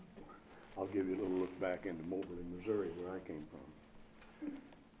I'll give you a little look back into Moberly, Missouri, where I came from.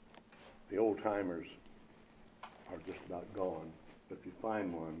 The old-timers are just about gone, but if you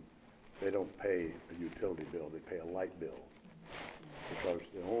find one, they don't pay a utility bill, they pay a light bill. Because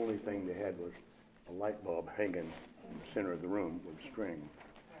the only thing they had was a light bulb hanging in the center of the room with string.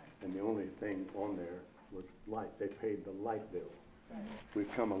 And the only thing on there was light. They paid the light bill.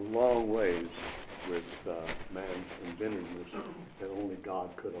 We've come a long ways with man's inventiveness that only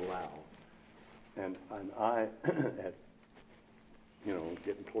God could allow. And I, at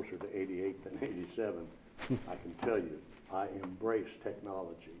getting closer to 88 than 87, I can tell you, I embrace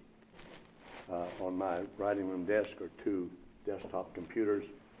technology. On my writing room desk are two desktop computers.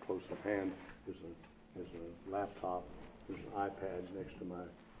 Close at hand is a laptop. There's an iPad next to my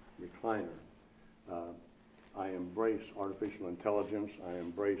recliner. I embrace artificial intelligence. I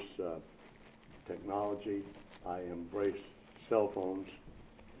embrace technology. I embrace cell phones.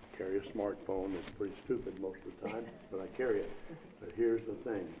 Carry a smartphone. It's pretty stupid most of the time, but I carry it. But here's the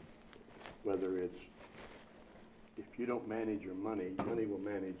thing. Whether it's, if you don't manage your money, money will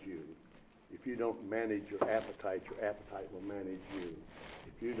manage you. If you don't manage your appetite will manage you.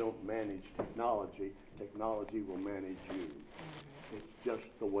 If you don't manage technology, technology will manage you. It's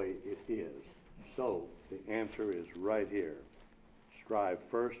just the way it is. So the answer is right here. Strive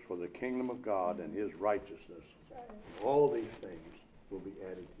first for the kingdom of God and his righteousness. All these things will be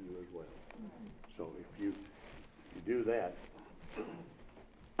added to you as well. So if you do that,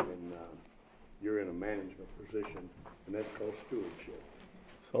 then you're in a management position, and that's called stewardship.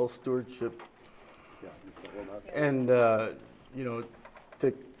 It's all stewardship. Yeah, and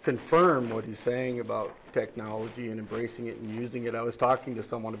to confirm what he's saying about technology and embracing it and using it, I was talking to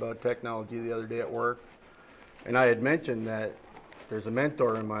someone about technology the other day at work, and I had mentioned that there's a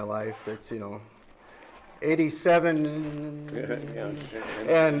mentor in my life that's 87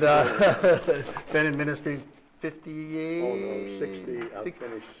 and been in ministry 58. Oh no, 60. I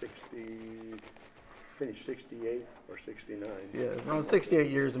finished 68 or 69. Yeah, around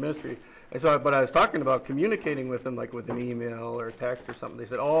 68 years of ministry. And so, but I was talking about communicating with him, like with an email or a text or something. They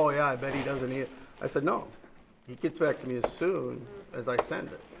said, "Oh yeah, I bet he doesn't." I said, "No, he gets back to me as soon as I send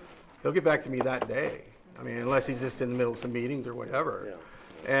it. He'll get back to me that day. I mean, unless he's just in the middle of some meetings or whatever." Yeah.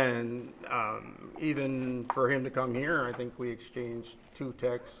 And even for him to come here, I think we exchanged 2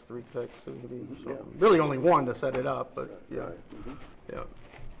 texts, 3 texts, so really only one to set it up. But yeah, yeah,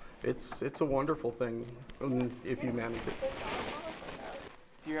 it's a wonderful thing if you manage it.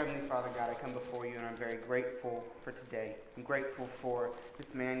 Dear Heavenly Father, God, I come before you and I'm very grateful for today. I'm grateful for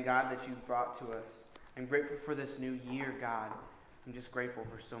this man, God, that you've brought to us. I'm grateful for this new year, God. I'm just grateful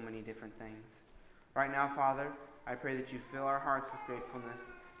for so many different things. Right now, Father, I pray that you fill our hearts with gratefulness,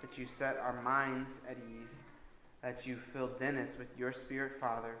 that you set our minds at ease, that you fill Dennis with your Spirit,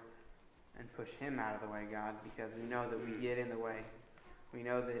 Father, and push him out of the way, God, because we know that we get in the way. We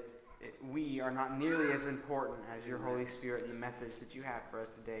know that we are not nearly as important as your Holy Spirit and the message that you have for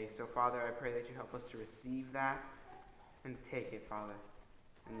us today. So, Father, I pray that you help us to receive that and to take it, Father.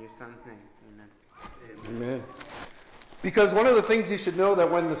 In your Son's name, amen. Amen. Because one of the things you should know that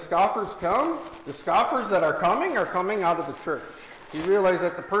when the scoffers come, the scoffers that are coming out of the church. You realize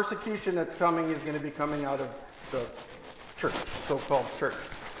that the persecution that's coming is going to be coming out of the church, so-called church.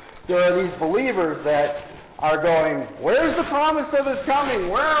 There are these believers that are going, where's the promise of his coming?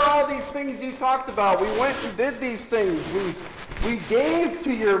 Where are all these things you talked about? We went and did these things. We gave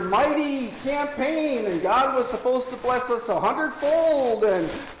to your mighty campaign, and God was supposed to bless us 100-fold, and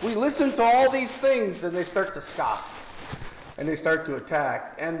we listened to all these things, and they start to scoff. And they start to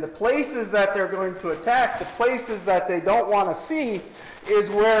attack. And the places that they're going to attack, the places that they don't want to see, is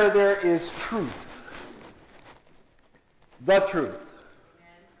where there is truth. The truth.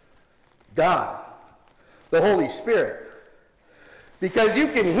 God. The Holy Spirit. Because you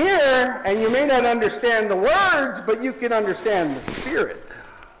can hear, and you may not understand the words, but you can understand the Spirit.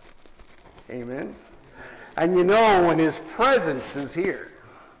 Amen. And you know when his presence is here.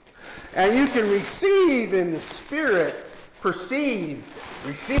 And you can receive in the Spirit, perceive,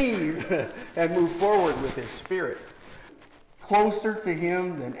 receive, and move forward with his Spirit. Closer to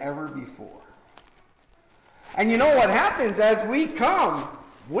him than ever before. And you know what happens as we come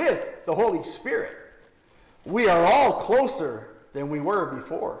with the Holy Spirit? We are all closer than we were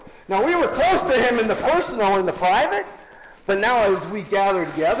before. Now, we were close to him in the personal, in the private, but now as we gather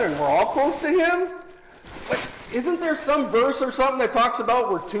together and we're all close to him, but isn't there some verse or something that talks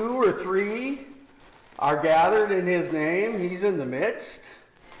about where 2 or 3 are gathered in his name? He's in the midst.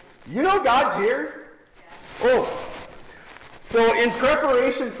 You know God's here. Oh. So in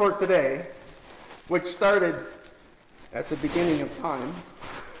preparation for today, which started at the beginning of time,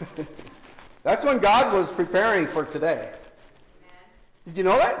 That's when God was preparing for today. Did you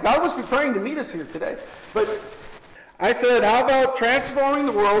know that? God was preparing to meet us here today. But I said, how about transforming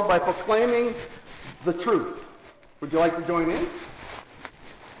the world by proclaiming the truth? Would you like to join in?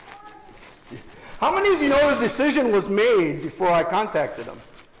 How many of you know the decision was made before I contacted him?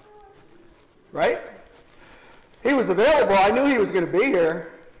 Right? He was available. I knew he was going to be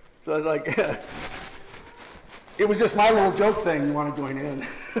here. So I was like, it was just my little joke saying, you want to join in?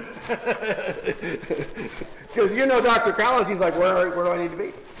 Because you know Dr. Collins, he's like, where do I need to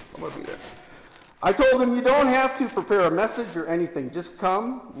be? I'm going to be there. I told him, you don't have to prepare a message or anything. Just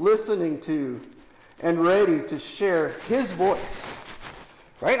come listening to and ready to share his voice.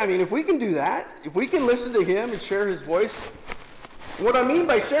 Right? I mean, if we can do that, if we can listen to him and share his voice, what I mean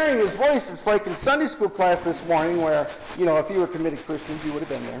by sharing his voice, it's like in Sunday school class this morning where, you know, if you were committed Christians, you would have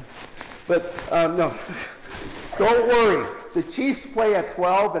been there. But, no, don't worry. The Chiefs play at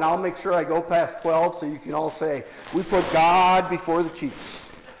 12, and I'll make sure I go past 12 so you can all say, we put God before the Chiefs.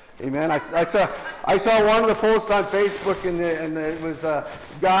 Amen. I saw one of the posts on Facebook, and it was a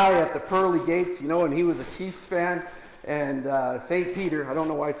guy at the pearly gates, you know, and he was a Chiefs fan. And St. Peter, I don't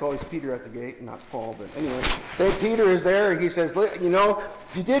know why it's always Peter at the gate and not Paul, but anyway, St. Peter is there, and he says, you know,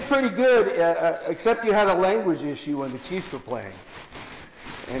 you did pretty good, except you had a language issue when the Chiefs were playing.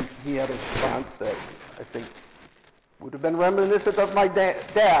 And he had a response that I think would have been reminiscent of my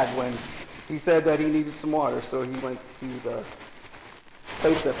dad when he said that he needed some water, so he went to the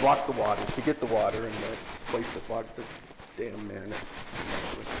place that blocked the water to get the water, and the place that blocked the damn man.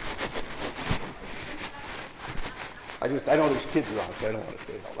 I know there's kids around, so I don't want to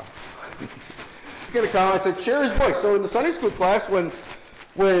say it out loud. He's going to come. I said, share his voice. So in the Sunday school class,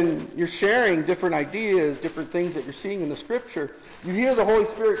 when you're sharing different ideas, different things that you're seeing in the Scripture, you hear the Holy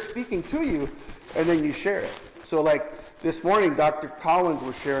Spirit speaking to you, and then you share it. So like this morning, Dr. Collins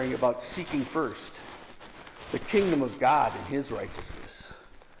was sharing about seeking first the kingdom of God and his righteousness.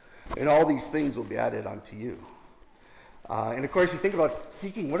 And all these things will be added unto you. And of course, you think about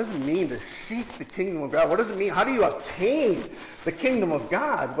seeking. What does it mean to seek the kingdom of God? What does it mean? How do you obtain the kingdom of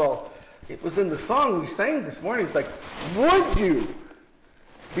God? Well, it was in the song we sang this morning. It's like, would you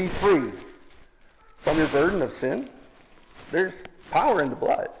be free from your burden of sin? There's power in the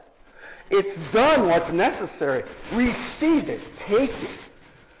blood. It's done what's necessary. Receive it. Take it.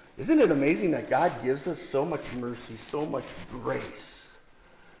 Isn't it amazing that God gives us so much mercy, so much grace,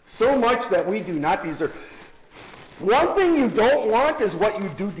 so much that we do not deserve? One thing you don't want is what you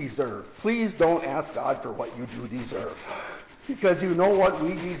do deserve. Please don't ask God for what you do deserve. Because you know what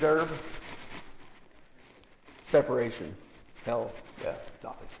we deserve? Separation, hell, death,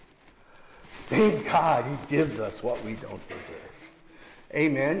 dying. Thank God he gives us what we don't deserve.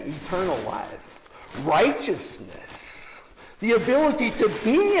 Amen. Eternal life. Righteousness. The ability to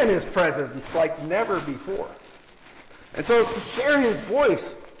be in his presence like never before. And so to share his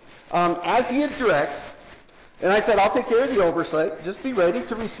voice as he directs. And I said, I'll take care of the oversight. Just be ready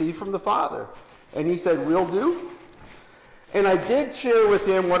to receive from the Father. And he said, will do. And I did share with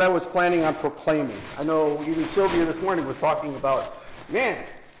him what I was planning on proclaiming. I know even Sylvia this morning was talking about, man,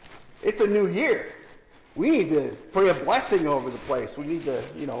 it's a new year. We need to pray a blessing over the place. We need to,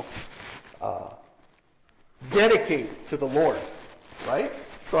 dedicate to the Lord, right?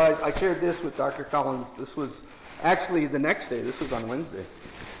 So I shared this with Dr. Collins. This was actually the next day. This was on Wednesday.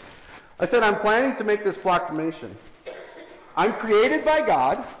 I said, I'm planning to make this proclamation. I'm created by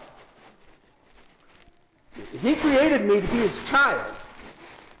God. He created me to be his child.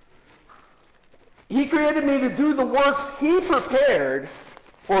 He created me to do the works he prepared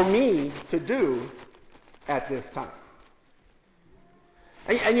for me to do at this time.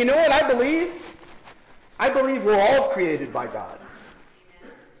 And you know what I believe? I believe we're all created by God.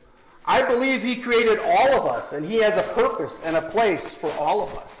 I believe he created all of us, and he has a purpose and a place for all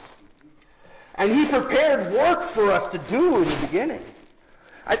of us. And he prepared work for us to do in the beginning.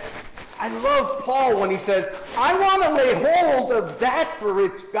 I love Paul when he says, I want to lay hold of that for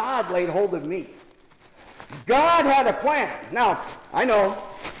which God laid hold of me. God had a plan. Now, I know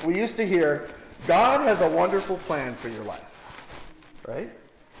we used to hear, God has a wonderful plan for your life. Right?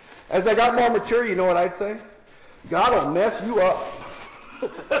 As I got more mature, you know what I'd say? God will mess you up.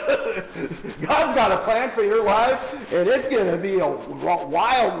 God's got a plan for your life, and it's going to be a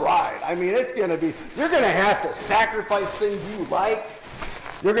wild ride. I mean, you're going to have to sacrifice things you like.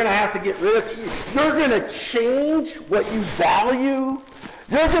 You're going to have to get rid of it. You're going to change what you value.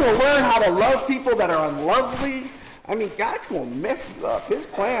 You're going to learn how to love people that are unlovely. I mean, God's going to mess you up. His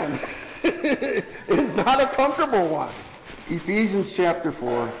plan is not a comfortable one. Ephesians chapter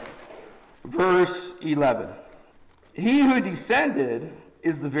 4, verse 11. He who descended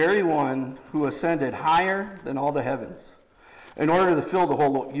is the very one who ascended higher than all the heavens in order to fill the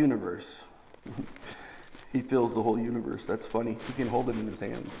whole universe. He fills the whole universe. That's funny. He can hold it in his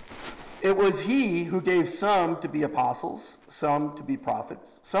hands. It was he who gave some to be apostles, some to be prophets,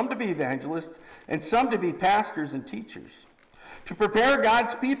 some to be evangelists, and some to be pastors and teachers, to prepare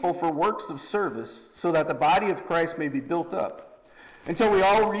God's people for works of service, so that the body of Christ may be built up, until we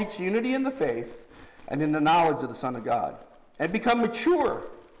all reach unity in the faith and in the knowledge of the Son of God, and become mature,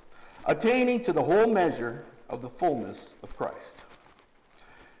 attaining to the whole measure of the fullness of Christ.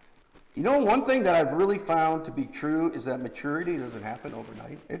 You know, one thing that I've really found to be true is that maturity doesn't happen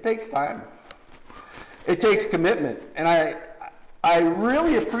overnight. It takes time. It takes commitment. And I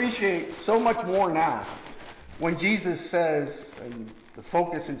really appreciate so much more now when Jesus says, and the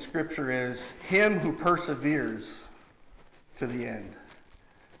focus in Scripture is, him who perseveres to the end.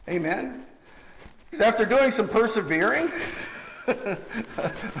 Amen? Because after doing some persevering,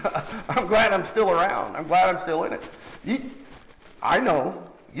 I'm glad I'm still around. I'm glad I'm still in it.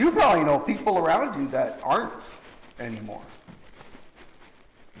 You probably know people around you that aren't anymore.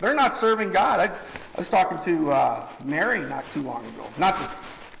 They're not serving God. I was talking to Mary not too long ago. Not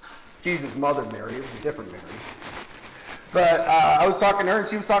Jesus' mother Mary. It was a different Mary. But I was talking to her, and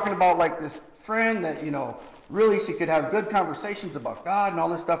she was talking about like this friend that, really she could have good conversations about God and all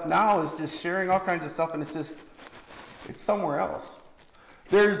this stuff. Now is just sharing all kinds of stuff, and it's somewhere else.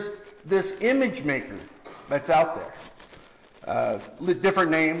 There's this image maker that's out there.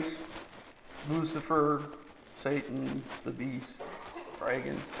 Different names: Lucifer, Satan, the beast,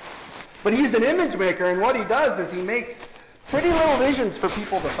 dragon. But he's an image maker, and what he does is he makes pretty little visions for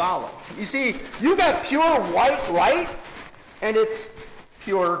people to follow. You see, you got pure white light, and it's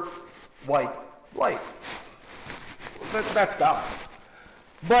pure white light. That's God.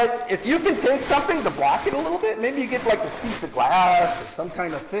 But if you can take something to block it a little bit, maybe you get like this piece of glass or some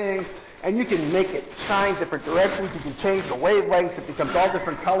kind of thing, and you can make it shine different directions. You can change the wavelengths. It becomes all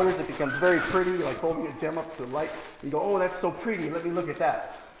different colors. It becomes very pretty, like holding a gem up to the light. You go, oh, that's so pretty. Let me look at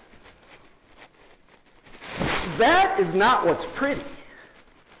that. That is not what's pretty.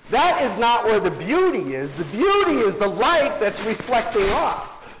 That is not where the beauty is. The beauty is the light that's reflecting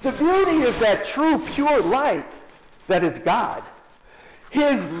off. The beauty is that true, pure light that is God.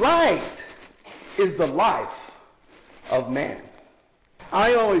 His light is the life of man.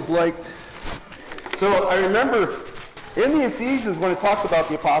 I always liked, so I remember in the Ephesians when it talks about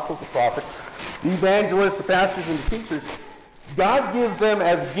the apostles, the prophets, the evangelists, the pastors, and the teachers, God gives them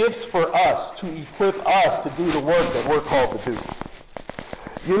as gifts for us to equip us to do the work that we're called to do.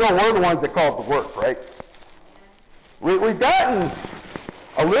 You know, we're the ones that called the work, right? We've gotten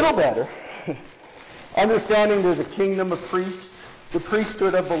a little better, understanding there's a kingdom of priests, the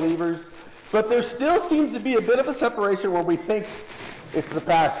priesthood of believers, but there still seems to be a bit of a separation where we think it's the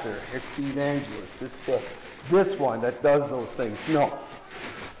pastor, it's the evangelist, it's this one that does those things. No.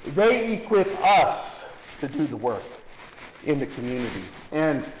 They equip us to do the work in the community.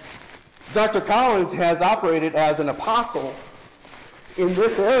 And Dr. Collins has operated as an apostle in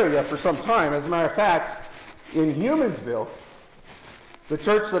this area for some time. As a matter of fact, in Humansville, the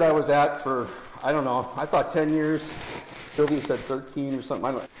church that I was at for, I don't know, I thought 10 years. Sylvia said 13 or something.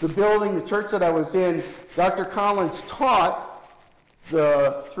 I don't know. The building, the church that I was in, Dr. Collins taught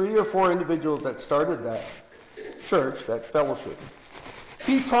the 3 or 4 individuals that started that church, that fellowship.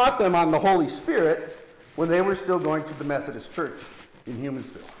 He taught them on the Holy Spirit when they were still going to the Methodist Church in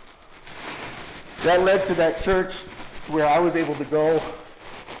Humansville. That led to that church where I was able to go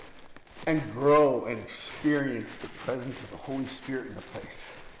and grow and experience the presence of the Holy Spirit in the place.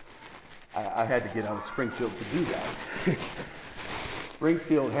 I had to get out of Springfield to do that.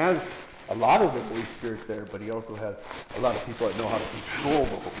 Springfield has a lot of the Holy Spirit there, but he also has a lot of people that know how to control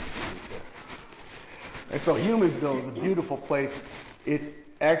the Holy Spirit there. And so Humansville is a beautiful place. It's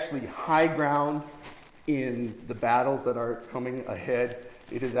actually high ground in the battles that are coming ahead.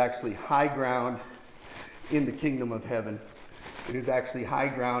 It is actually high ground in the kingdom of heaven. It is actually high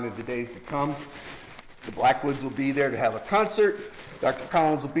ground in the days to come. The Blackwoods will be there to have a concert. Dr.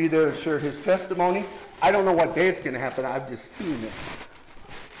 Collins will be there to share his testimony. I don't know what day it's going to happen. I've just seen it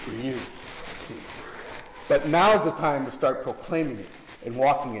for years. But now's the time to start proclaiming it and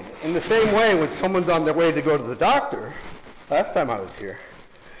walking in it. In the same way, when someone's on their way to go to the doctor, last time I was here,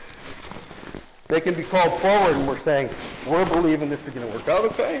 they can be called forward and we're saying, we're believing this is going to work out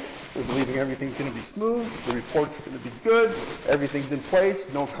okay. We're believing everything's going to be smooth. The report's going to be good. Everything's in place.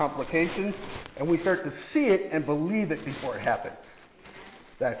 No complications. And we start to see it and believe it before it happens.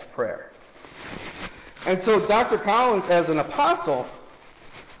 That's prayer. And so Dr. Collins, as an apostle,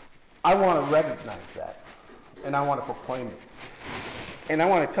 I want to recognize that. And I want to proclaim it. And I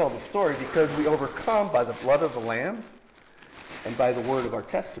want to tell the story because we overcome by the blood of the Lamb and by the word of our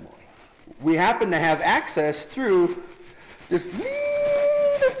testimony. We happen to have access through this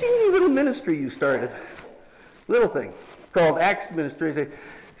little teeny little ministry you started. Little thing called Acts Ministry.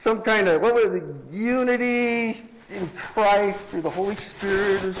 Some kind of, what was it, unity in Christ through the Holy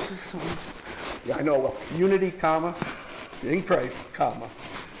Spirit. Yeah, I know. Well, unity, comma, in Christ, comma,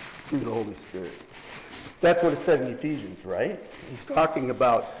 through the Holy Spirit. That's what it said in Ephesians, right? He's talking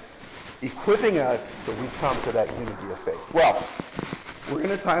about equipping us so we come to that unity of faith. Well, we're in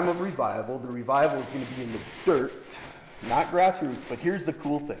a time of revival. The revival is going to be in the dirt, not grassroots, but here's the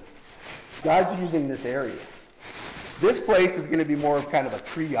cool thing. God's using this area. This place is going to be more of kind of a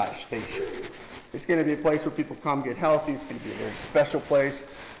triage station. It's going to be a place where people come get healthy. It's going to be a very special place.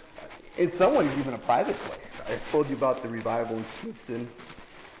 In some ways, even a private place. I told you about the revival in Smithton.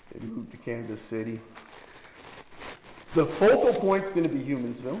 They moved to Kansas City. The focal point is going to be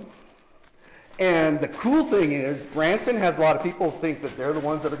Humansville. And the cool thing is, Branson has a lot of people think that they're the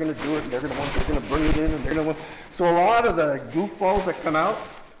ones that are going to do it, and they're the ones that are going to bring it in, and they're the ones. So a lot of the goofballs that come out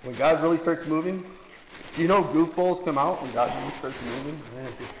when God really starts moving, you know, goofballs come out when God really starts moving.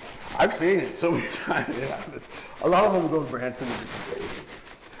 I've seen it so many times. A lot of them go to Branson.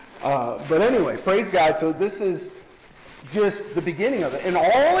 But anyway, praise God. So this is just the beginning of it, and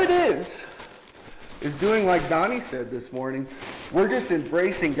all it is doing like Donnie said this morning. We're just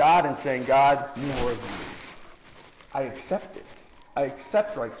embracing God and saying, God, more of you. I accept it. I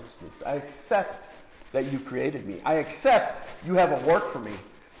accept righteousness. I accept that you created me. I accept you have a work for me,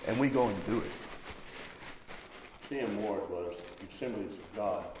 and we go and do it. C.M. Ward was Assemblies of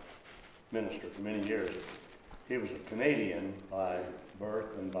God minister for many years. He was a Canadian by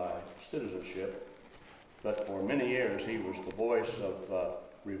birth and by citizenship, but for many years he was the voice of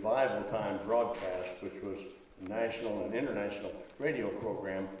Revival Time broadcast, which was a national and international radio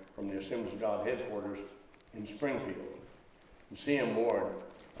program from the Assemblies of God headquarters in Springfield. And C.M. Ward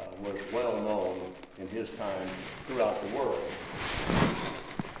was well known in his time throughout the world.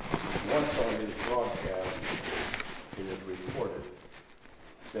 Once on his broadcast, it is reported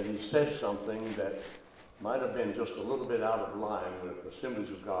that he said something that might have been just a little bit out of line with Assemblies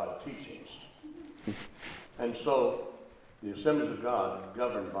of God teachings. And so the Assemblies of God,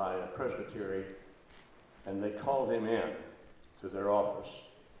 governed by a presbytery, and they called him in to their office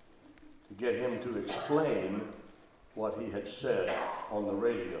to get him to explain what he had said on the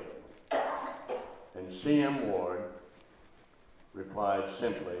radio. And C.M. Ward replied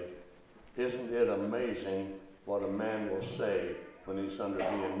simply, "Isn't it amazing what a man will say when he's under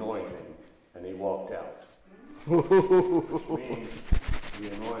the anointing?" And he walked out. Which means the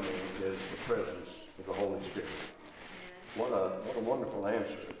anointing is the presence of the Holy Spirit. What a wonderful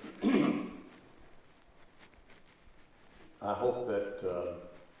answer. I hope that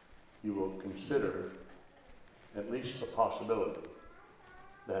you will consider at least the possibility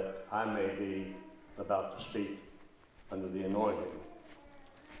that I may be about to speak under the anointing.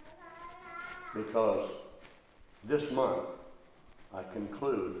 Because this month I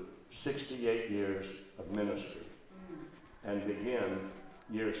conclude 68 years of ministry and begin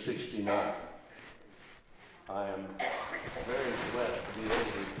year 69. I am very blessed to be able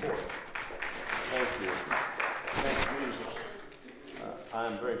to report. Thank you. Thank Jesus. I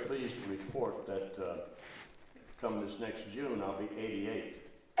am very pleased to report that come this next June, I'll be 88.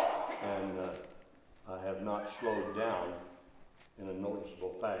 And I have not slowed down in a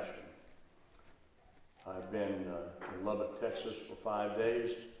noticeable fashion. I've been in Lubbock, Texas for 5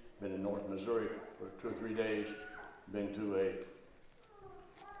 days, been in North Missouri for 2 or 3 days, been to a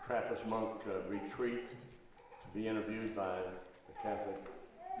Trappist monk retreat to be interviewed by a Catholic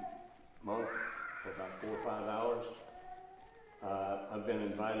monk for about 4 or 5 hours. I've been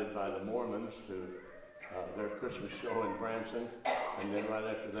invited by the Mormons to their Christmas show in Branson, and then right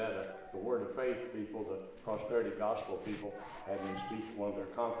after that, the Word of Faith people, the Prosperity Gospel people, had me speak at one of their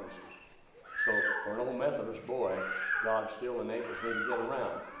conferences. So for an old Methodist boy, God still enables me to get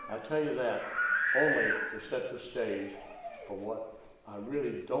around. I tell you that only to set the stage for what I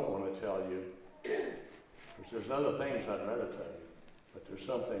really don't want to tell you. Because there's other things I'd rather tell you, but there's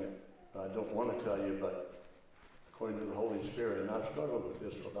something I don't want to tell you, but according to the Holy Spirit, and I've struggled with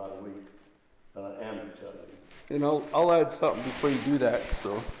this for about a week, that I am to tell you. And I'll add something before you do that,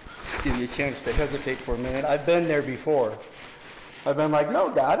 so give you a chance to hesitate for a minute. I've been there before. I've been like, no,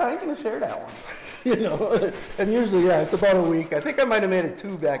 God, I ain't going to share that one. You know, and usually, yeah, it's about a week. I think I might have made it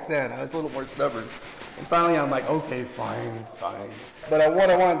 2 back then. I was a little more stubborn. And finally, I'm like, okay, fine. But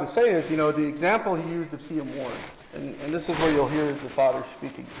what I wanted to say is, you know, the example he used of C.M. Ward, and this is where you'll hear the Father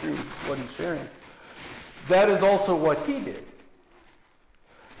speaking through what he's sharing. That is also what he did.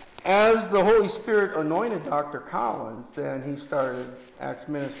 as the Holy Spirit anointed Dr. Collins, then he started Acts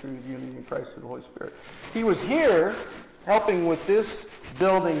Ministry of Unity in Christ through the Holy Spirit. He was here helping with this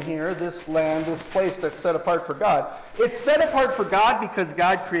building here, this land, this place that's set apart for God. It's set apart for God because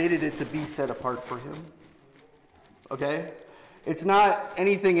God created it to be set apart for Him. Okay? It's not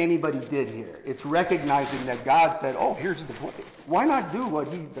anything anybody did here. It's recognizing that God said, oh, here's the place. Why not do what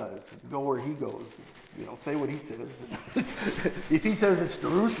He does? Go where He goes. You know, say what He says. If He says it's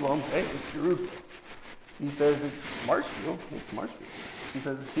Jerusalem, hey, it's Jerusalem. He says it's Marshfield, it's Marshfield. He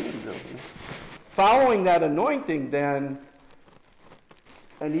says it's Stephenville. Following that anointing then,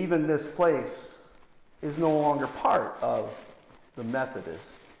 and even this place is no longer part of the Methodist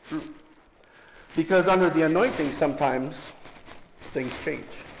group. Because under the anointing, sometimes things change.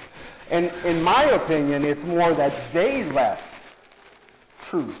 And in my opinion, it's more that they left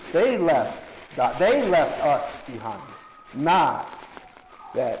truth. They left God. They left us behind. Not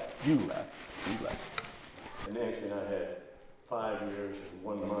that you left. You left. And Nancy and I had 5 years and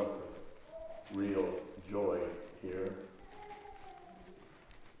 1 month of real joy here.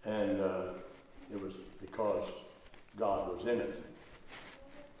 And it was because God was in it.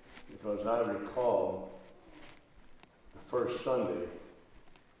 Because I recall the first Sunday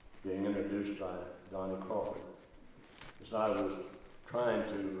being introduced by Donnie Crawford, as I was trying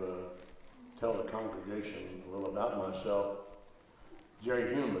to tell the congregation a little about myself.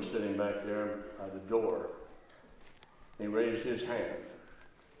 Jerry Hume was sitting back there by the door. He raised his hand.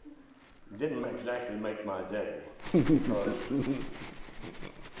 It didn't exactly make my day, because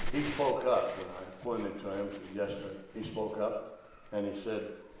he spoke up when I pointed to him and said, yes, sir. He spoke up and he said,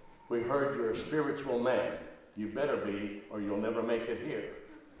 we heard you're a spiritual man. You better be, or you'll never make it here.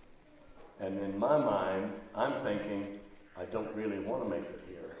 And in my mind, I'm thinking, I don't really want to make it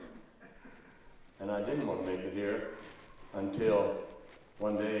here. And I didn't want to make it here until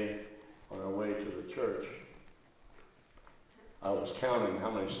one day on our way to the church, I was counting how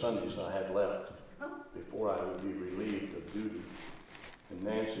many Sundays I had left before I would be relieved of duty. And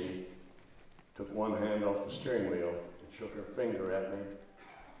Nancy took one hand off the steering wheel and shook her finger at me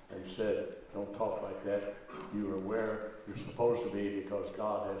and said, don't talk like that. You are where you're supposed to be because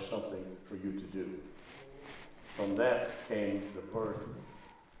God has something for you to do. From that came the birth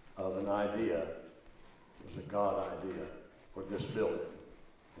of an idea. It was a God idea for this building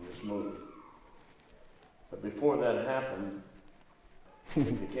and this movement. But before that happened,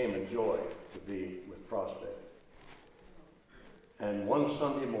 it became a joy to be with Prospect. And one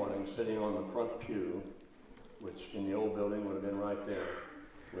Sunday morning, sitting on the front pew, which in the old building would have been right there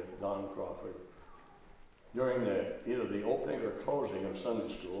with Don Crawford, during either the opening or closing of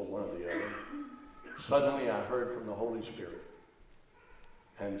Sunday school, one or the other, suddenly I heard from the Holy Spirit.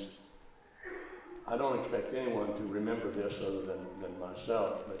 And I don't expect anyone to remember this other than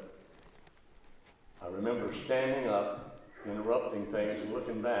myself, but I remember standing up, interrupting things, and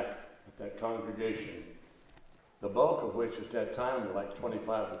looking back at that congregation, the bulk of which at that time were like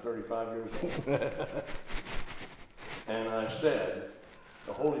 25 to 35 years old. And I said,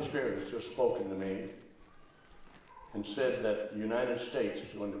 the Holy Spirit has just spoken to me and said that the United States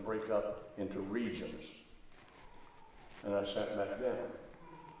is going to break up into regions. And I sat back down.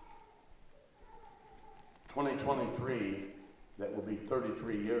 2023, that will be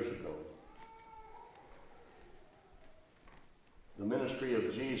 33 years ago, the ministry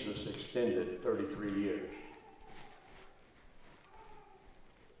of Jesus extended 33 years.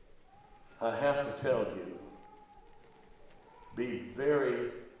 I have to tell you, be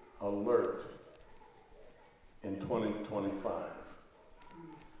very alert in 2025.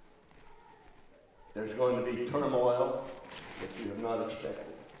 There's going to be turmoil that you have not expected.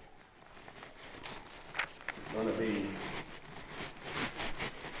 There's going to be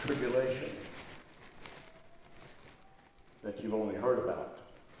tribulation that you've only heard about,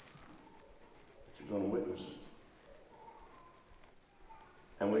 that you're going to witness it.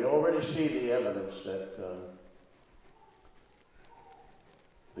 And we already see the evidence that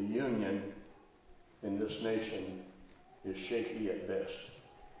the union in this nation is shaky at best.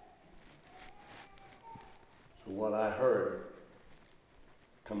 So what I heard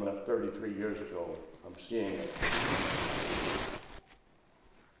coming up 33 years ago, I'm seeing it.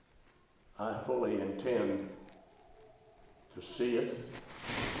 I fully intend to see it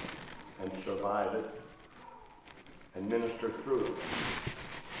and survive it and minister through it.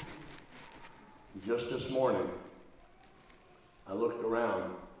 Just this morning, I looked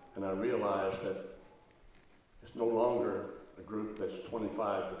around and I realized that it's no longer a group that's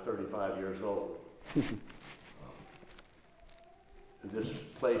 25 to 35 years old. This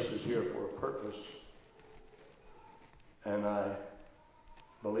place is here for a purpose, and I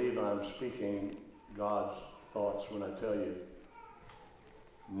believe I'm speaking God's thoughts when I tell you,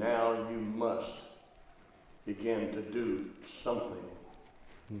 now you must begin to do something,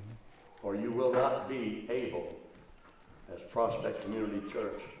 or you will not be able, as Prospect Community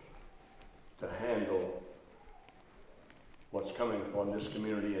Church, to handle what's coming upon this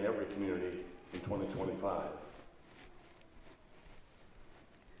community and every community in 2025.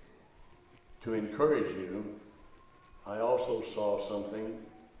 To encourage you, I also saw something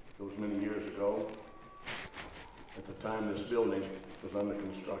those many years ago, at the time this building was under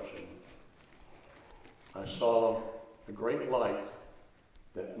construction. I saw a great light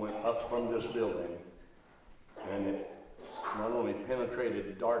that went up from this building, and it not only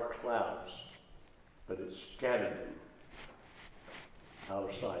penetrated dark clouds, but it scattered them out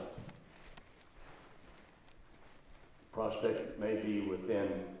of sight. Prospect may be within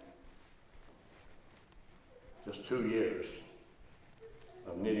just 2 years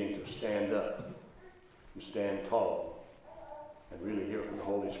of needing to stand up and stand tall and really hear from the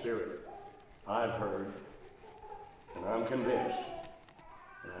Holy Spirit. I've heard, and I'm convinced,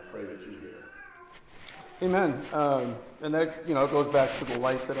 and I pray that you hear. Amen. And that, goes back to the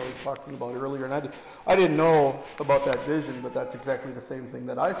light that I was talking about earlier. And I didn't know about that vision, but that's exactly the same thing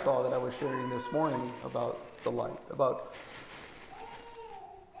that I saw that I was sharing this morning about the light, about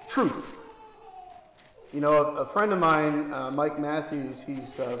truth. A friend of mine, Mike Matthews, he's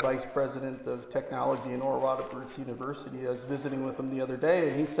vice president of technology in Oral Roberts University. I was visiting with him the other day,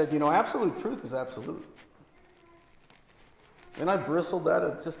 and he said, absolute truth is absolute. And I bristled at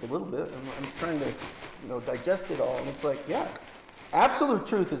it just a little bit. I'm trying to, digest it all. And it's like, yeah, absolute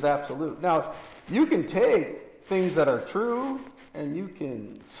truth is absolute. Now, you can take things that are true and you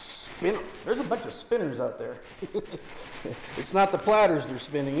can spin them. There's a bunch of spinners out there. It's not the platters they're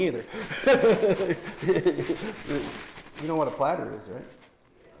spinning either. You know what a platter is, right?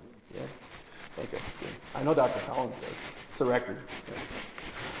 Yeah. Okay. Good. I know Dr. Collins does. It's a record.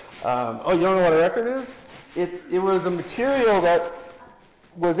 Yeah. You don't know what a record is? It was a material that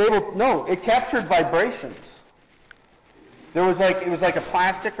was it captured vibrations. It was like a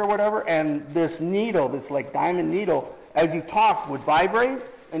plastic or whatever, and this needle, this like diamond needle, as you talked, would vibrate,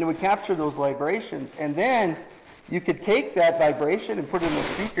 and it would capture those vibrations, and then you could take that vibration and put it in the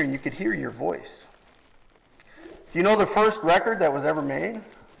speaker, and you could hear your voice. Do you know the first record that was ever made?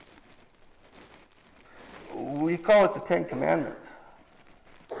 We call it the 10 Commandments.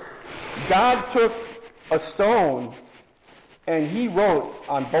 God took a stone and he wrote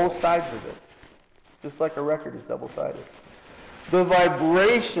on both sides of it, just like a record is double-sided. The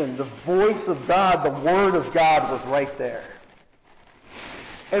vibration, the voice of God, the word of God was right there.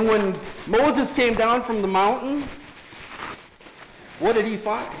 And when Moses came down from the mountain, what did he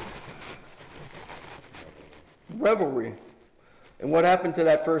find? Revelry. And what happened to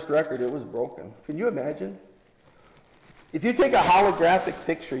that first record? It was broken. Can you imagine? If you take a holographic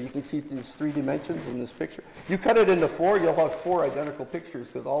picture, you can see these 3 dimensions in this picture. You cut it into 4, you'll have 4 identical pictures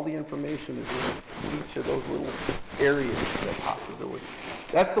because all the information is in each of those little areas of possibility.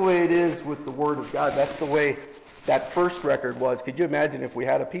 That's the way it is with the Word of God. That's the way that first record was. Could you imagine if we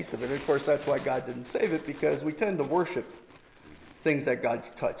had a piece of it? And of course, that's why God didn't save it, because we tend to worship things that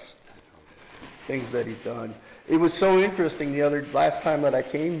God's touched, things that He's done. It was so interesting last time that I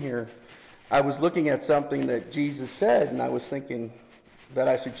came here, I was looking at something that Jesus said, and I was thinking that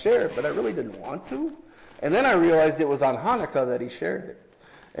I should share it, but I really didn't want to. And then I realized it was on Hanukkah that he shared it.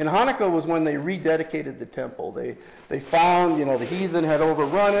 And Hanukkah was when they rededicated the temple. They found, the heathen had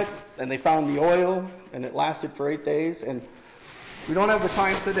overrun it, and they found the oil, and it lasted for 8 days. And we don't have the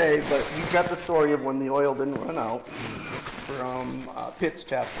time today, but you've got the story of when the oil didn't run out from Pitt's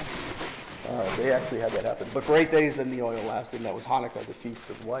chapel. They actually had that happen. But for 8 days, then the oil lasted, and that was Hanukkah, the Feast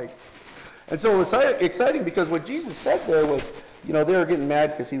of Lights. And so it was exciting because what Jesus said there was, they were getting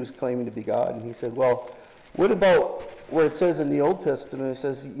mad because he was claiming to be God. And he said, well, what about where it says in the Old Testament, it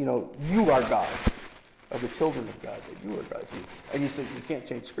says, you are God, of the children of God, that you are God. And he said, you can't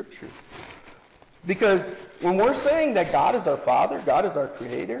change Scripture. Because when we're saying that God is our Father, God is our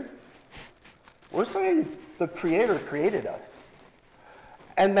Creator, we're saying the Creator created us.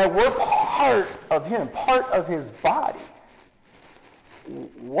 And that we're part of Him, part of His body.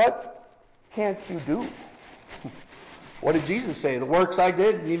 What can't you do? What did Jesus say? The works I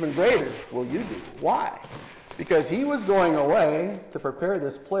did and even greater will you do. Why? Because He was going away to prepare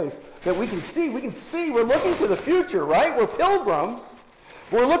this place that we can see. We can see. We're looking to the future, right? We're pilgrims.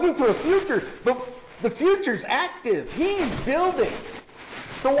 We're looking to a future. But the future's active. He's building.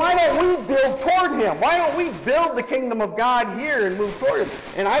 So why don't we build toward Him? Why don't we build the kingdom of God here and move toward Him?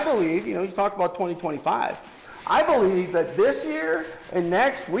 And I believe, you talk about 2025. I believe that this year and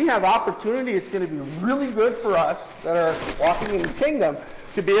next, we have opportunity. It's going to be really good for us that are walking in the kingdom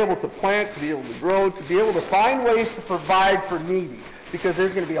to be able to plant, to be able to grow, to be able to find ways to provide for needy, because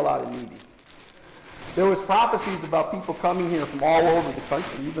there's going to be a lot of needy. There was prophecies about people coming here from all over the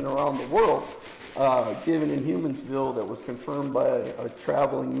country, even around the world, given in Humansville, that was confirmed by a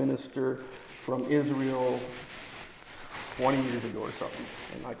traveling minister from Israel 20 years ago or something.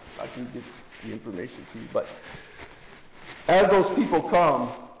 And I can get the information to you. But as those people come,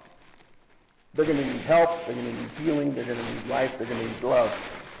 they're going to need help, they're going to need healing, they're going to need life, they're going to need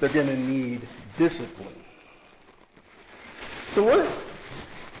love, they're going to need discipline. So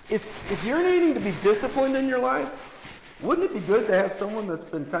if you're needing to be disciplined in your life, wouldn't it be good to have someone that's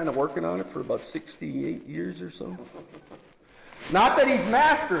been kind of working on it for about 68 years or so? Not that he's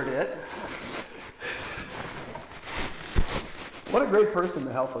mastered it. What a great person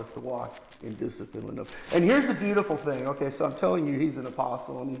to help us to walk in discipline. And here's the beautiful thing. Okay, so I'm telling you he's an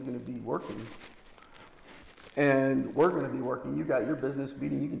apostle and he's going to be working. And we're going to be working. You got your business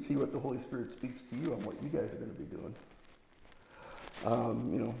meeting. You can see what the Holy Spirit speaks to you on what you guys are going to be doing.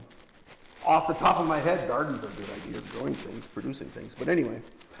 Off the top of my head, gardens are good ideas, growing things, producing things. But anyway,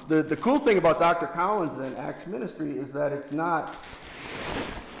 the cool thing about Dr. Collins and Acts Ministry is that it's not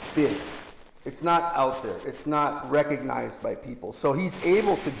big. It's not out there. It's not recognized by people. So he's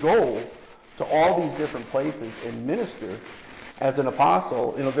able to go to all these different places and minister as an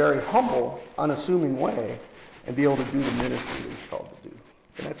apostle in a very humble, unassuming way and be able to do the ministry that he's called to do.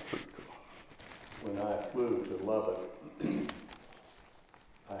 And that's pretty cool. When I flew to Lubbock,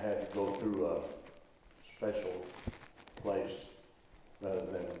 I had to go through a special place rather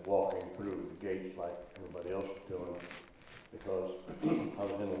than walking through the gates like everybody else was doing, because I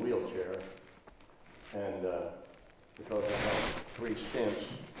was in a wheelchair, and because I had 3 stents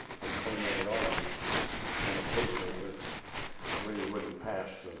in the artery and a pacemaker, I really wouldn't pass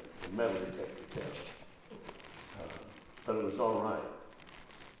the metal detector test. But it was all right,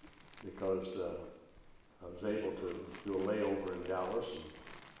 because I was able to do a layover in Dallas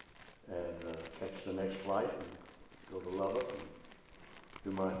and catch the next flight and go to Lubbock and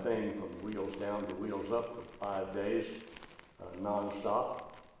do my thing from wheels down to wheels up for 5 days,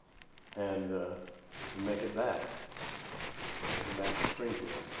 non-stop, and make it back to Springfield.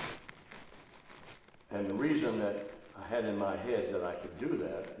 And the reason that I had in my head that I could do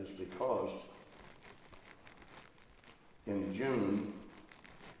that is because in June,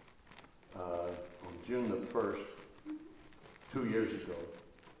 on June the 1st, 2 years ago,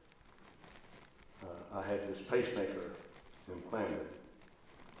 I had this pacemaker implanted,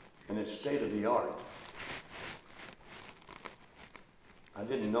 and it's state of the art. I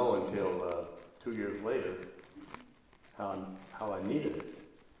didn't know until 2 years later how I needed it.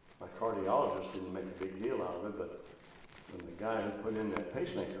 My cardiologist didn't make a big deal out of it, but when the guy who put in that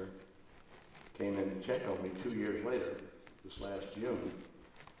pacemaker came in to check on me 2 years later, this last June,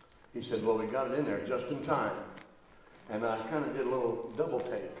 he said, well, we got it in there just in time. And I kind of did a little double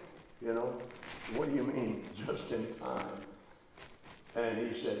take, What do you mean, just in time? And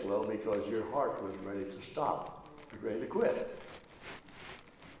he said, well, because your heart was ready to stop, ready to quit.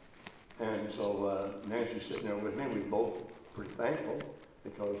 And so Nancy's sitting there with me. We both pretty thankful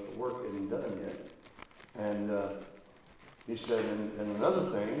because the work isn't done yet. And he said, and another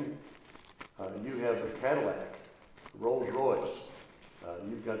thing, you have the Cadillac, Rolls Royce.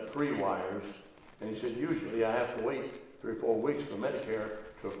 You've got 3 wires. And he said, usually I have to wait 3 or 4 weeks for Medicare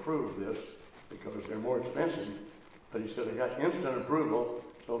to approve this because they're more expensive. But he said, I got instant approval,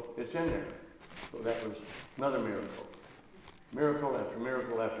 so it's in there. So that was another miracle. Miracle after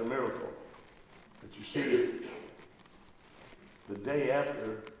miracle after miracle. But you see, the day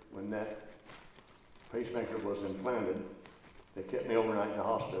after, when that pacemaker was implanted, they kept me overnight in the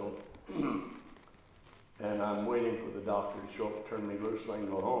hospital. And I'm waiting for the doctor to show up, turn me loose so I can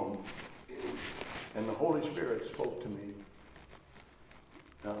go home. And the Holy Spirit spoke to me.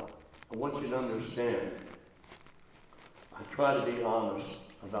 Now, I want you to understand, I try to be honest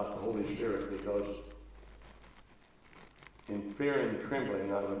about the Holy Spirit because in fear and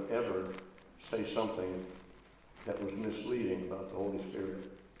trembling, I would ever say something that was misleading about the Holy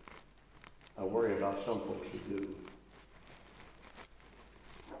Spirit. I worry about some folks who do.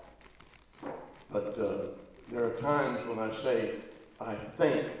 But there are times when I say, I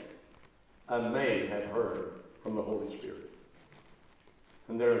think I may have heard from the Holy Spirit.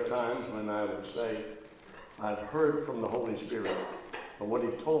 And there are times when I would say, I've heard from the Holy Spirit, but what he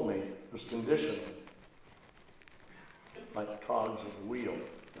told me was conditional, like cogs of a wheel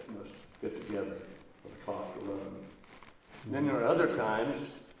that must fit together for the clock to run. And then there are other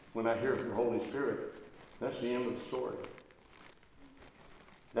times when I hear from the Holy Spirit, That's the end of the story.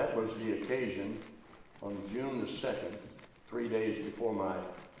 That was the occasion on June the 2nd, 3 days before my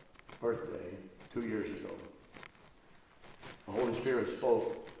birthday, 2 years ago. The Holy Spirit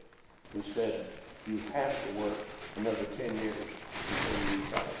spoke and said, you have to work another 10 years before you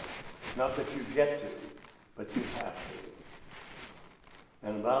retire. Not that you get to, but you have to.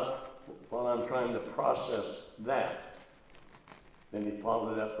 And while I'm trying to process that, then he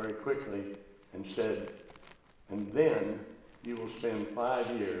followed it up very quickly and said, and then you will spend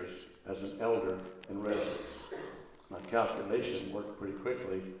 5 years as an elder in residence. My calculation worked pretty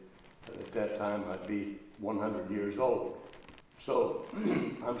quickly. At that time, I'd be 100 years old. So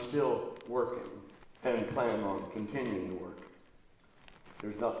I'm still working and plan on continuing to work.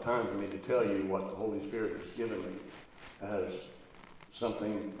 There's not time for me to tell you what the Holy Spirit has given me as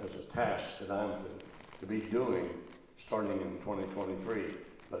something, as a task that I'm to be doing starting in 2023.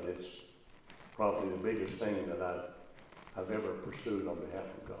 But it's probably the biggest thing that I've ever pursued on behalf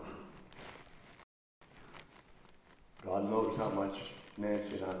of God. God knows how much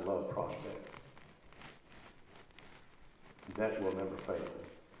Nancy and I love Prospect. That will never fail.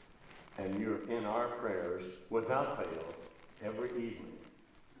 And you're in our prayers without fail every evening.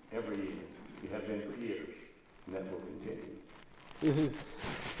 Every evening. You have been for years. And that will continue. This is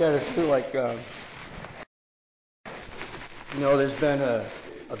kind of feel like, there's been a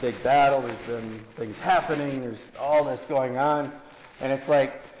big battle. There's been things happening. There's all this going on. And it's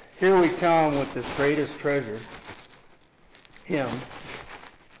like, here we come with this greatest treasure, Him.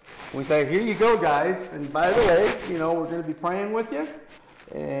 We say, here you go, guys. And by the way, we're going to be praying with you.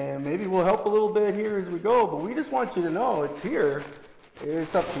 And maybe we'll help a little bit here as we go. But we just want you to know it's here.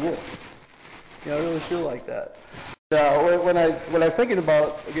 It's up to you. I really feel like that. When I was thinking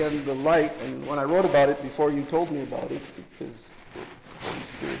about, again, the light, and when I wrote about it before you told me about it, because the Holy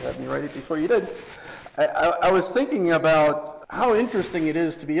Spirit had me write it before you did, I was thinking about how interesting it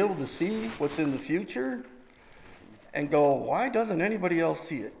is to be able to see what's in the future and go, why doesn't anybody else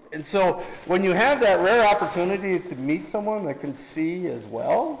see it? And so when you have that rare opportunity to meet someone that can see as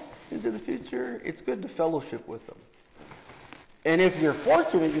well into the future, it's good to fellowship with them. And if you're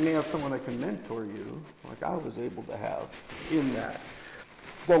fortunate, you may have someone that can mentor you, like I was able to have in that.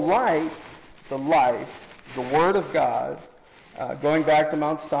 The light, the life, the Word of God, going back to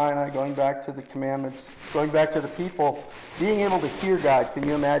Mount Sinai, going back to the commandments, going back to the people, being able to hear God. Can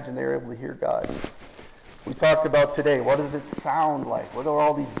you imagine they were able to hear God? We talked about today, what does it sound like? What are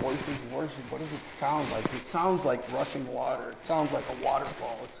all these voices worship? What does it sound like? It sounds like rushing water. It sounds like a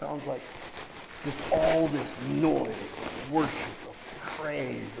waterfall. It sounds like just all this noise of worship, of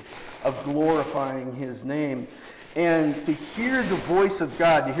praise, of glorifying His name. And to hear the voice of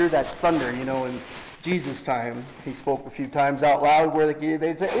God, to hear that thunder, in Jesus' time, He spoke a few times out loud where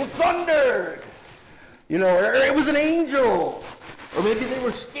they'd say, it thundered! Or it was an angel! Or maybe they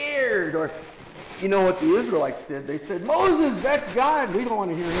were scared, or what the Israelites did? They said, Moses, that's God. We don't want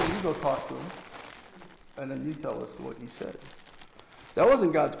to hear him. You go talk to him. And then you tell us what he said. That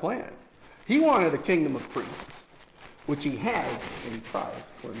wasn't God's plan. He wanted a kingdom of priests, which he had in Christ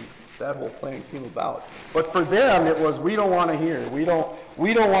when that whole plan came about. But for them, it was, we don't want to hear. We don't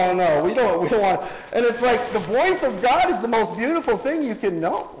want to know. We don't want. And it's like the voice of God is the most beautiful thing you can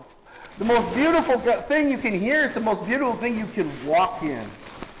know. The most beautiful thing you can hear is the most beautiful thing you can walk in.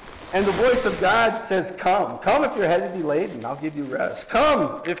 And the voice of God says, come. Come if you're heavy laden, I'll give you rest.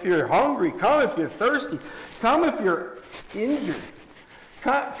 Come if you're hungry. Come if you're thirsty. Come if you're injured.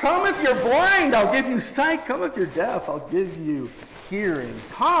 Come if you're blind, I'll give you sight. Come if you're deaf, I'll give you hearing.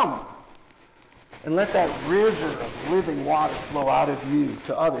 Come. And let that river of living water flow out of you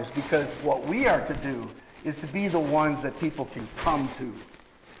to others. Because what we are to do is to be the ones that people can come to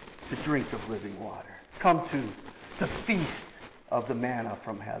drink of living water. Come to feast of the manna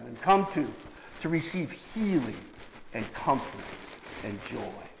from heaven. Come to receive healing and comfort and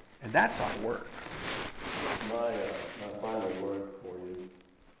joy. And that's our work. My final word for you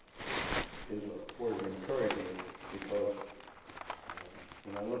is a word of encouragement, because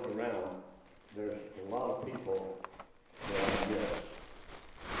when I look around, there's a lot of people that I guess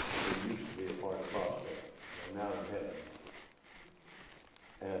who used to be a part of Prospect and now in heaven.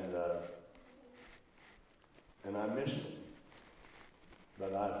 And I miss them.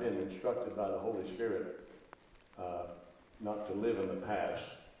 But I've been instructed by the Holy Spirit not to live in the past,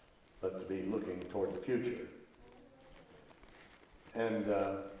 but to be looking toward the future. And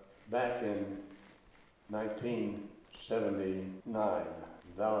back in 1979,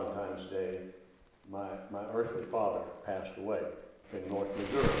 Valentine's Day, my earthly father passed away in North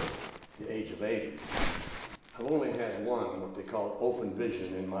Missouri at the age of 80. I've only had one, what they call open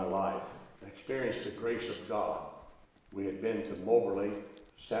vision in my life. experienced the grace of God. We had been to Moberly,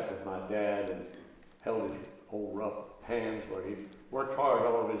 sat with my dad and held his old rough hands where he worked hard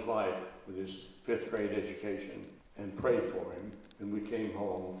all of his life with his 5th grade education, and prayed for him. And we came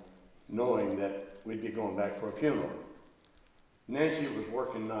home knowing that we'd be going back for a funeral. Nancy was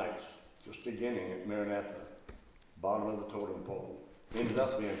working nights, just beginning at Maranatha, bottom of the totem pole. Ended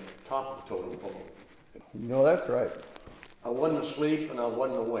up being top of the totem pole. No, that's right. I wasn't asleep and I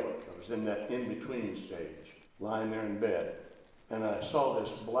wasn't awake. I was in that in-between stage, lying there in bed. And I saw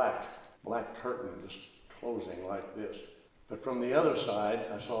this black curtain just closing like this. But from the other side,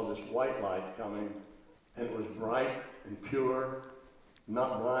 I saw this white light coming, and it was bright and pure,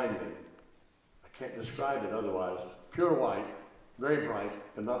 not blinding. I can't describe it otherwise. Pure white, very bright,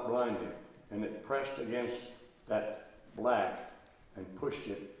 but not blinding. And it pressed against that black and pushed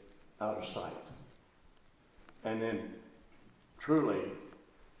it out of sight. And then, truly,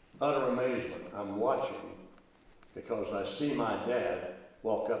 utter amazement, I'm watching because I see my dad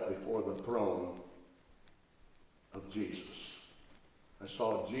walk up before the throne of Jesus. I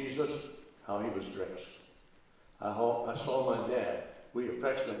saw Jesus, how he was dressed. I saw my dad. We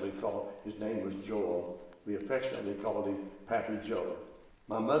affectionately called, his name was Joel. We affectionately called him Pappy Joe.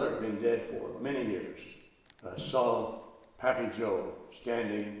 My mother had been dead for many years. I saw Pappy Joe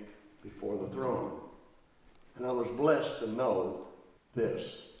standing before the throne. And I was blessed to know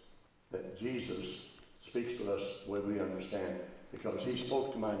this, that Jesus speaks to us the way we understand, because he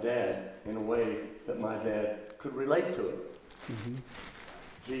spoke to my dad in a way that my dad could relate to it. Mm-hmm.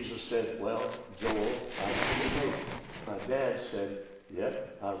 Jesus said, well, Joel, I see you. My dad said,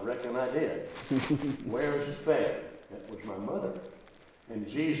 yep, I reckon I did. Where's Faye? That was my mother. And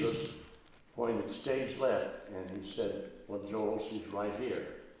Jesus pointed stage left, and he said, well, Joel, she's right here.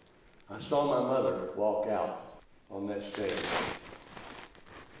 I saw my mother walk out on that stage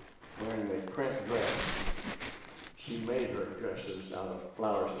wearing a print dress. She made her dresses out of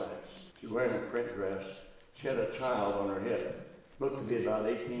flour sacks. She was wearing a print dress. She had a child on her hip. Looked to be about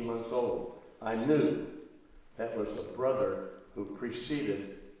 18 months old. I knew that was the brother who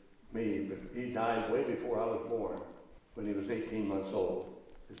preceded me. But he died way before I was born, when he was 18 months old.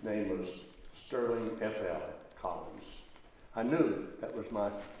 His name was Sterling F.L. Collins. I knew that was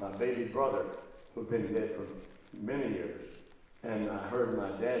my baby brother who'd been dead for many years. And I heard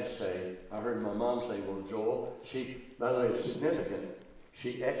my mom say, well, Joel, by the way, it's significant.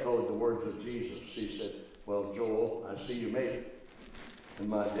 She echoed the words of Jesus. She said, well, Joel, I see you made it. And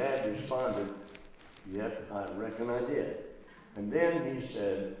my dad responded, yep, I reckon I did. And then he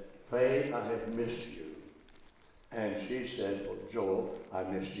said, Faye, I have missed you. And she said, well, Joel, I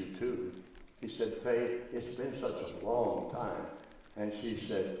miss you too. He said, Faye, it's been such a long time. And she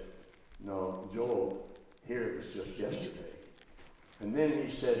said, no, Joel, here it was just yesterday. And then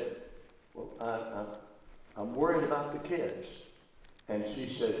he said, well, I'm worried about the kids. And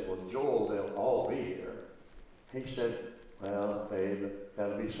she said, well, Joel, they'll all be here. He said, well, Faye,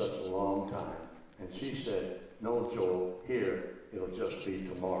 that'll be such a long time. And she said, no, Joel, here, it'll just be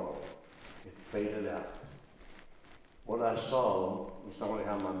tomorrow. It faded out. What I saw was not only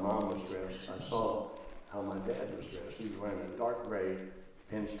how my mom was dressed, I saw how my dad was dressed. He was wearing a dark gray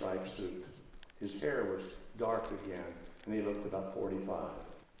pinstripe suit. His hair was dark again, and he looked about 45.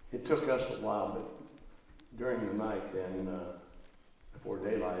 It took us a while, but during the night then, before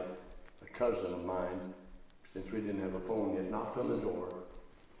daylight, a cousin of mine, since we didn't have a phone yet, knocked on the door,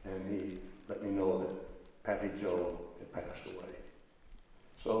 and he let me know that Pappy Joe had passed away.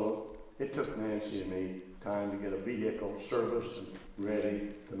 So it took Nancy and me time to get a vehicle serviced and ready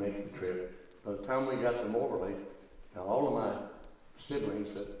to make the trip. By the time we got to Moberly, now all of my siblings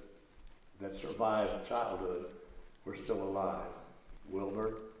that survived childhood were still alive.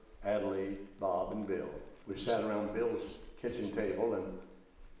 Wilbur, Adelaide, Bob, and Bill. We sat around Bill's kitchen table and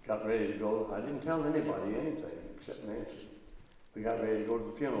got ready to go. I didn't tell anybody anything except Nancy. We got ready to go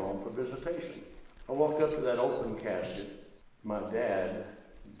to the funeral home for visitation. I walked up to that open casket. My dad,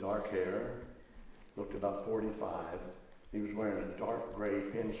 dark hair, looked about 45. He was wearing a dark gray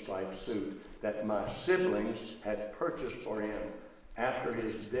pinstripe suit that my siblings had purchased for him after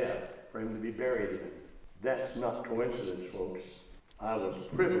his death for him to be buried in. That's not coincidence, folks. I was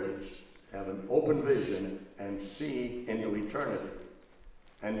privileged to have an open vision and see into eternity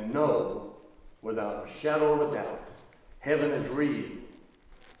and know without a shadow of a doubt, heaven is real.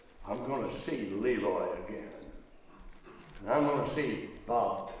 I'm going to see Leroy again. And I'm going to see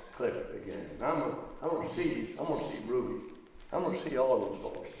Bob Cliff again. And I'm going to see Ruby. I'm going to see all those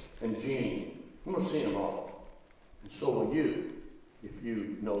folks. And Jean. I'm going to see them all. And so will you, if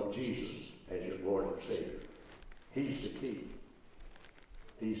you know Jesus as your Lord and Savior. He's the key.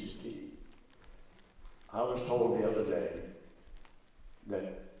 He's the key. I was told the other day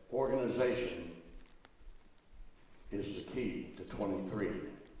that organization is the key to 23.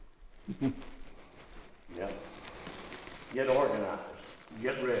 Yep. Get organized.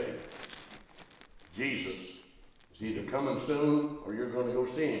 Get ready. Jesus is either coming soon or you're going to go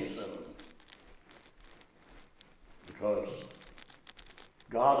see him soon. Because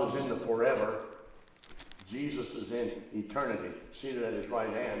God is in the forever. Jesus is in eternity, seated at his right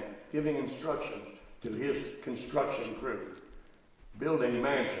hand, giving instructions to his construction crew, building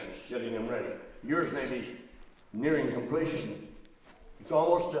mansions, getting them ready. Yours may be nearing completion. It's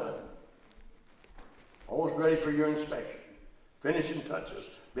almost done. Almost ready for your inspection. Finishing touches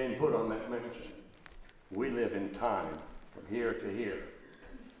being put on that mansion. We live in time from here to here.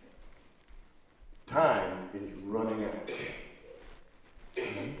 Time is running out.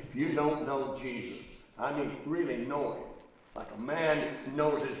 If you don't know Jesus, I mean really know him, like a man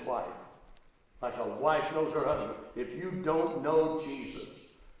knows his wife, like a wife knows her husband. If you don't know Jesus,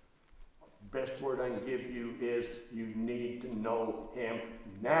 the best word I can give you is you need to know him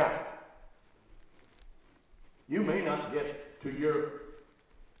now. You may not get to your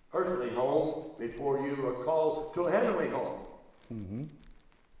earthly home before you are called to a heavenly home. Mm-hmm.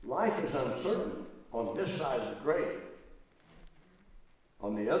 Life is uncertain on this side of the grave.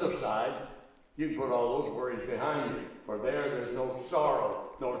 On the other side, you can put all those worries behind you. For there's no sorrow,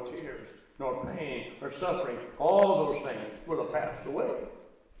 nor tears, nor pain, or suffering. All those things will have passed away.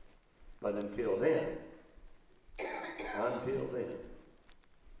 But until then,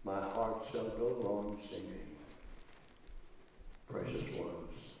 my heart shall go on singing. Precious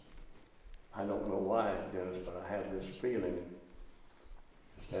ones. I don't know why, Dennis, but I have this feeling,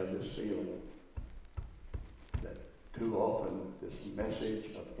 that too often this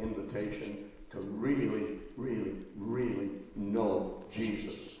message of invitation to really, really, really know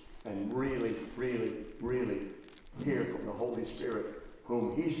Jesus and really, really, really hear from the Holy Spirit,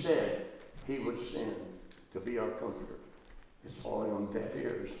 whom he said he would send to be our comforter, is falling on deaf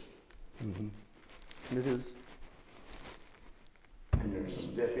ears. Mm-hmm. It is. And there's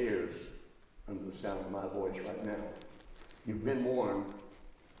some deaf ears under the sound of my voice right now. You've been warned,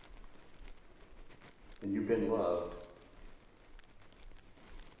 and you've been loved.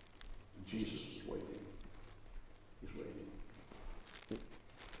 Jesus is waiting. He's waiting.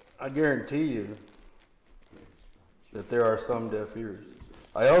 I guarantee you that there are some deaf ears.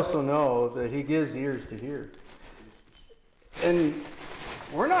 I also know that he gives ears to hear. And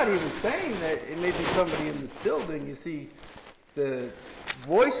we're not even saying that it may be somebody in this building. You see, the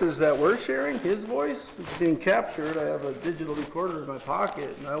voices that we're sharing, his voice, is being captured. I have a digital recorder in my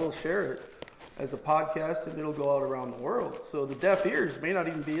pocket, and I will share it as a podcast, and it'll go out around the world. So the deaf ears may not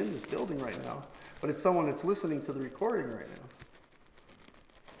even be in this building right now, but it's someone that's listening to the recording right now.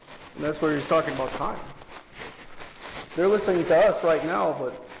 And that's where he's talking about time. They're listening to us right now,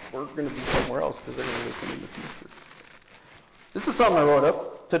 but we're going to be somewhere else because they're going to listen in the future. This is something I wrote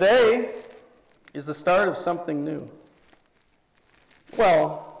up. Today is the start of something new.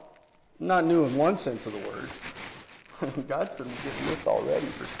 Well, not new in one sense of the word. God's been getting this already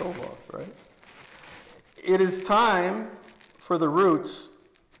for so long, right? It is time for the roots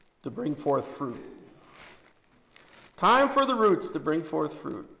to bring forth fruit. Time for the roots to bring forth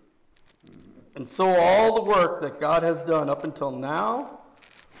fruit. And so all the work that God has done up until now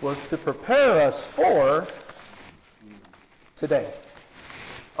was to prepare us for today.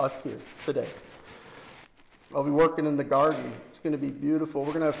 Us here, today. I'll be working in the garden. It's going to be beautiful.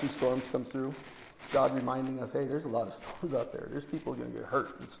 We're going to have some storms come through. God reminding us, hey, there's a lot of storms out there. There's people going to get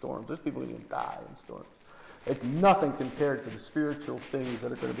hurt in storms. There's people going to die in storms. It's nothing compared to the spiritual things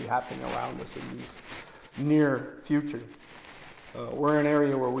that are going to be happening around us in this near future. We're in an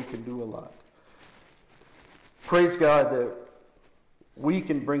area where we can do a lot. Praise God that we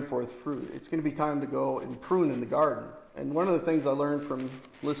can bring forth fruit. It's going to be time to go and prune in the garden. And one of the things I learned from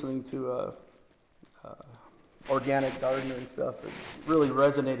listening to organic gardener and stuff that really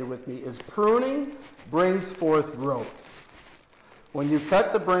resonated with me is pruning brings forth growth. When you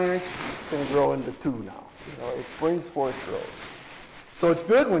cut the branch, it's going to grow into two now. It brings forth growth. So it's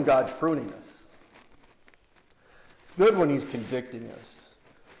good when God's pruning us. It's good when he's convicting us.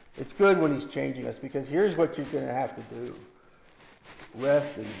 It's good when he's changing us, because here's what you're going to have to do.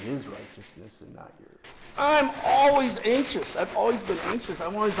 Rest in his righteousness and not yours. I'm always anxious. I've always been anxious.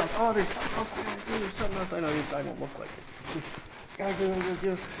 I'm always like, oh, there's something else I got to do. There's something else. I know I don't look like this. Got to do.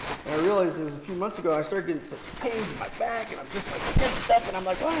 And I realized it was a few months ago, I started getting such pains in my back, and I'm just like, getting stuff, and I'm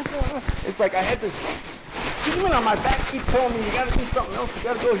like, oh. It's like I had this demon on my back keep telling me, you got to do something else. You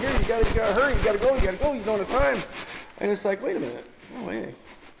got to go here. You got to hurry. You got to go. You don't have time. And it's like, wait a minute. Oh, hey.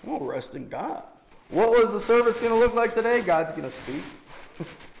 I'm going to rest in God. What was the service going to look like today? God's going to speak.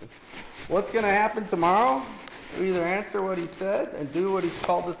 What's going to happen tomorrow? We either answer what he said and do what he's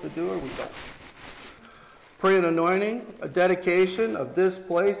called us to do, or we don't. Pray an anointing, a dedication of this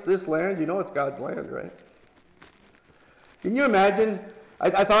place, this land. You know it's God's land, right? Can you imagine?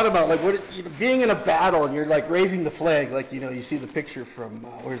 I thought about being in a battle and you're like raising the flag, like you see the picture from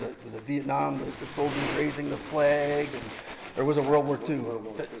where is it? Was it Vietnam? The soldiers raising the flag, or was it World War II?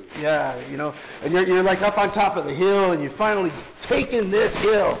 Yeah, and you're like up on top of the hill and you've finally taken this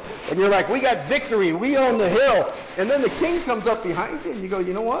hill, and you're like, we got victory, we own the hill, and then the king comes up behind you and you go,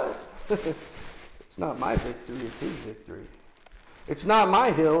 you know what? It's not my victory, it's his victory. It's not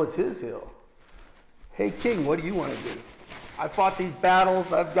my hill, it's his hill. Hey king, what do you want to do? I fought these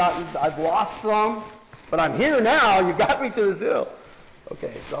battles, I've lost some, but I'm here now, you got me to this hill. Okay,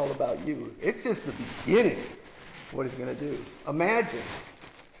 it's all about you. It's just the beginning of what he's going to do. Imagine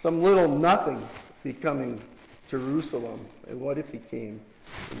some little nothing becoming Jerusalem, and what it became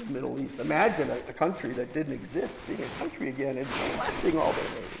in the Middle East. Imagine a country that didn't exist being a country again and blessing all their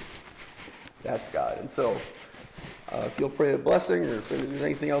neighbors. That's God. And so, if you'll pray a blessing, or if there's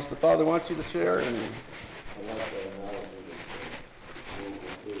anything else the Father wants you to share. And I like that analogy that World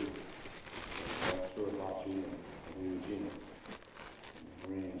War II, Surabachi and New Zealand, and the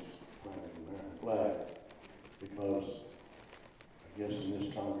Marines planted the American flag, because I guess in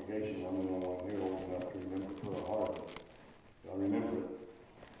this congregation I'm the only one here old enough to remember Pearl Harbor. I remember it.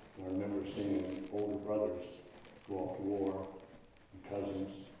 And I remember seeing older brothers go off to war, and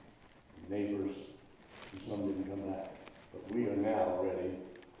cousins, and neighbors, and some didn't come back. But we are now ready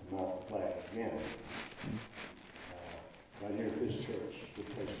to mount the flag again. Right here at this church, the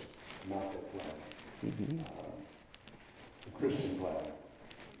place to mount that flag. The Christian flag.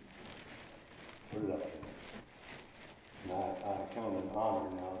 Put it up there. And I count it an honor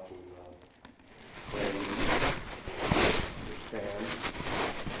now to pray, to stand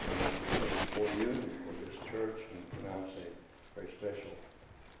for you and for this church, and pronounce a very special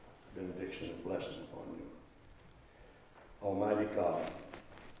benediction and blessing upon you. Almighty God,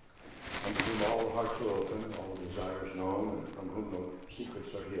 unto whom all the hearts are open, all the desires known, and from whom no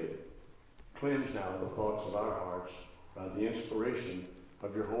secrets are hid, cleanse now the thoughts of our hearts by the inspiration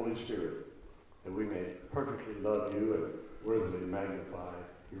of your Holy Spirit, that we may perfectly love you and worthily magnify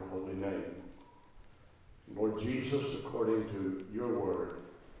your holy name. Lord Jesus, according to your word,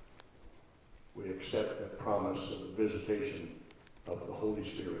 we accept that promise of the visitation of the Holy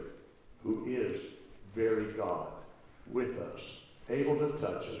Spirit, who is very God, with us, able to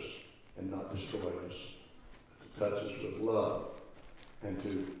touch us and not destroy us, to touch us with love, and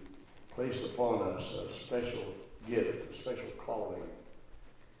to place upon us a special gift, a special calling,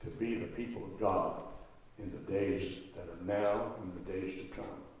 to be the people of God in the days that are now and the days to come,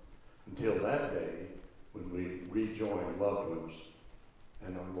 until that day when we rejoin loved ones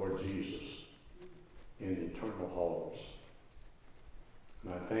and our Lord Jesus in eternal halls.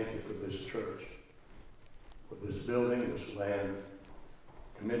 And I thank you for this church, for this building, this land,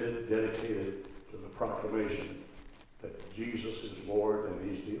 committed, dedicated to the proclamation that Jesus is Lord and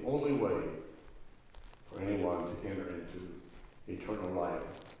he's the only way for anyone to enter into eternal life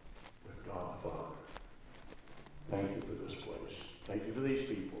with God the Father. Thank you for this place. Thank you for these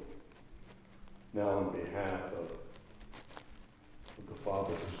people. Now on behalf of the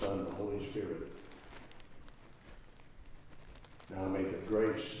Father, the Son, and the Holy Spirit, now may the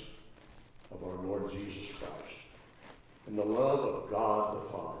grace of our Lord Jesus Christ and the love of God the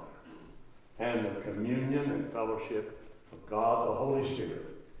Father and the communion and fellowship of God the Holy Spirit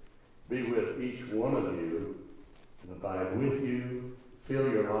be with each one of you and abide with you, fill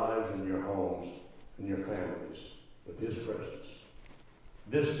your lives and your homes and your families with his presence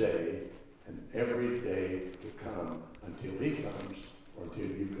this day and every day to come until he comes or until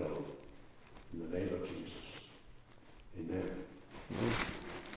you come.